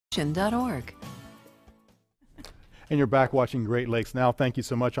revitalization.org. And you're back watching Great Lakes Now. Thank you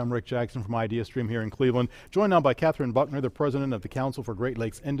so much. I'm Rick Jackson from IdeaStream here in Cleveland. Joined now by Kathryn Buckner, the president of the Council for Great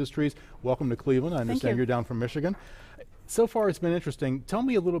Lakes Industries. Welcome to Cleveland. I understand you're down from Michigan. So far it's been interesting. Tell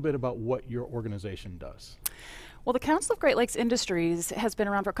me a little bit about what your organization does. Well, the Council of Great Lakes Industries has been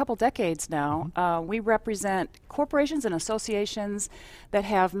around for a couple decades now. We represent corporations and associations that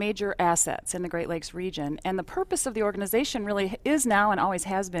have major assets in the Great Lakes region. And the purpose of the organization really is now and always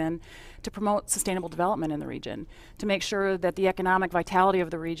has been to promote sustainable development in the region, to make sure that the economic vitality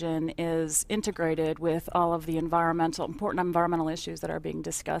of the region is integrated with all of the important environmental issues that are being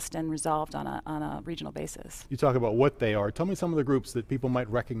discussed and resolved on a regional basis. You talk about what they are. Tell me some of the groups that people might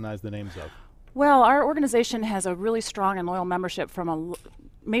recognize the names of. Well, our organization has a really strong and loyal membership from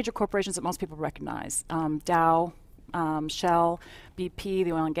major corporations that most people recognize. Dow, Shell, BP,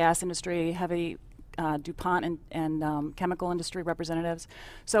 the oil and gas industry, heavy DuPont and chemical industry representatives.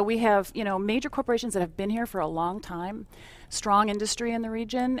 So we have, major corporations that have been here for a long time, strong industry in the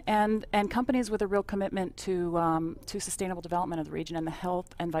region, and companies with a real commitment to sustainable development of the region and the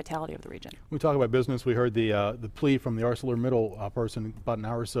health and vitality of the region. We talk about business. We heard the plea from the ArcelorMittal person about an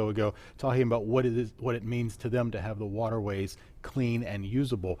hour or so ago, talking about what it means to them to have the waterways clean and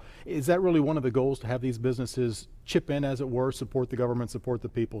usable. Is that really one of the goals, to have these businesses chip in, as it were, support the government, support the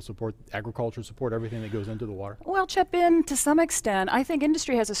people, support agriculture, support everything that goes into the water? Well, chip in to some extent. I think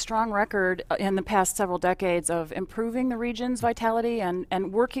industry has a strong record in the past several decades of improving the region's vitality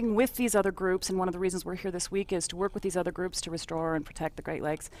and working with these other groups. And one of the reasons we're here this week is to work with these other groups to restore and protect the Great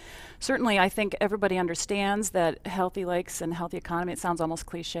Lakes. Certainly, I think everybody understands that healthy lakes and healthy economy, it sounds almost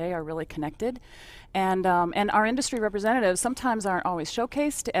cliche, are really connected. And our industry representatives sometimes aren't always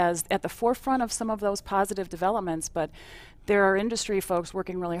showcased as at the forefront of some of those positive developments, but there are industry folks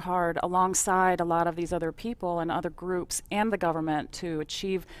working really hard alongside a lot of these other people and other groups and the government to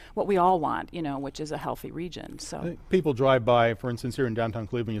achieve what we all want, which is a healthy region. So people drive by, for instance, here in downtown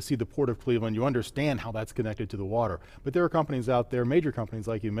Cleveland, you see the Port of Cleveland, you understand how that's connected to the water. But there are companies out there, major companies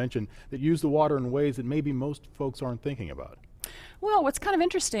like you mentioned, that use the water in ways that maybe most folks aren't thinking about. Well, what's kind of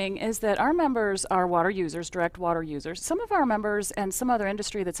interesting is that our members are water users, direct water users. Some of our members and some other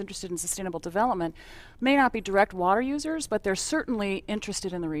industry that's interested in sustainable development may not be direct water users, but they're certainly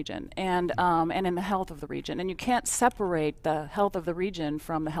interested in the region and in the health of the region. And you can't separate the health of the region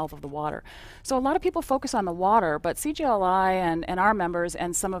from the health of the water. So a lot of people focus on the water, but CGLI and our members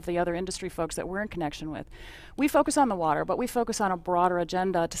and some of the other industry folks that we're in connection with, we focus on the water, but we focus on a broader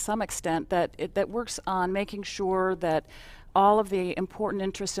agenda to some extent that works on making sure that all of the important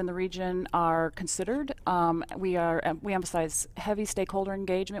interests in the region are considered. We emphasize heavy stakeholder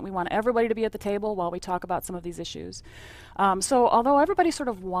engagement. We want everybody to be at the table while we talk about some of these issues. So although everybody sort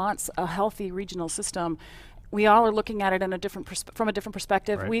of wants a healthy regional system, we all are looking at it in from a different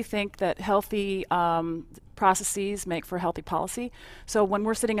perspective. Right. We think that healthy processes make for healthy policy. So when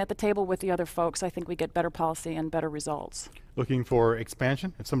we're sitting at the table with the other folks, I think we get better policy and better results. Looking for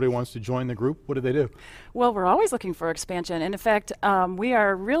expansion? If somebody wants to join the group, what do they do? Well, we're always looking for expansion. And in fact, we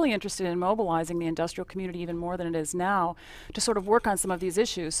are really interested in mobilizing the industrial community even more than it is now to sort of work on some of these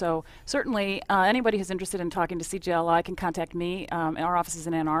issues. So certainly anybody who's interested in talking to CGLI can contact me. Our office is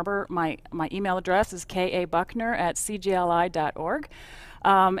in Ann Arbor. My email address is kabuckner@cgli.org.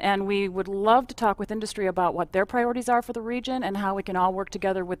 And we would love to talk with industry about what their priorities are for the region and how we can all work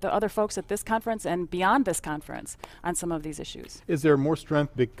together with the other folks at this conference and beyond this conference on some of these issues. Is there more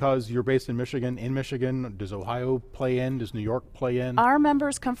strength because you're based in Michigan? Does Ohio play in? Does New York play in? Our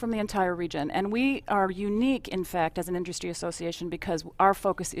members come from the entire region, and we are unique, in fact, as an industry association because our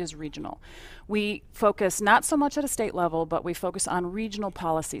focus is regional. We focus not so much at a state level, but we focus on regional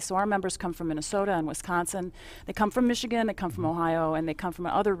policy. So our members come from Minnesota and Wisconsin. They come from Michigan, they come from Ohio, and they come from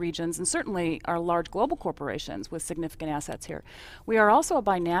other regions, and certainly are large global corporations with significant assets here. We are also a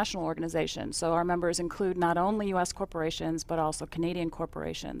binational organization, so our members include not only U.S. corporations, but also Canadian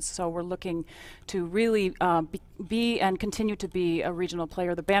corporations. So we're looking to really be and continue to be a regional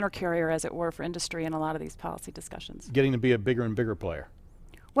player, the banner carrier, as it were, for industry in a lot of these policy discussions. Getting to be a bigger and bigger player.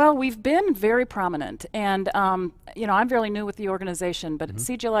 Well, we've been very prominent, and I'm fairly new with the organization, but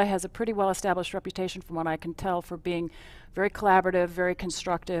CGLI has a pretty well-established reputation, from what I can tell, for being very collaborative, very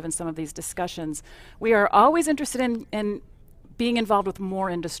constructive in some of these discussions. We are always interested in being involved with more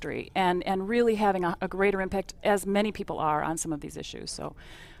industry and really having a greater impact, as many people are, on some of these issues. So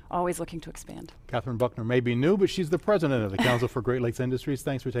always looking to expand. Kathryn Buckner may be new, but she's the president of the Council for Great Lakes Industries.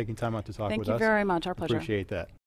 Thanks for taking time out to talk with us. Thank you very much. Our pleasure. Appreciate that.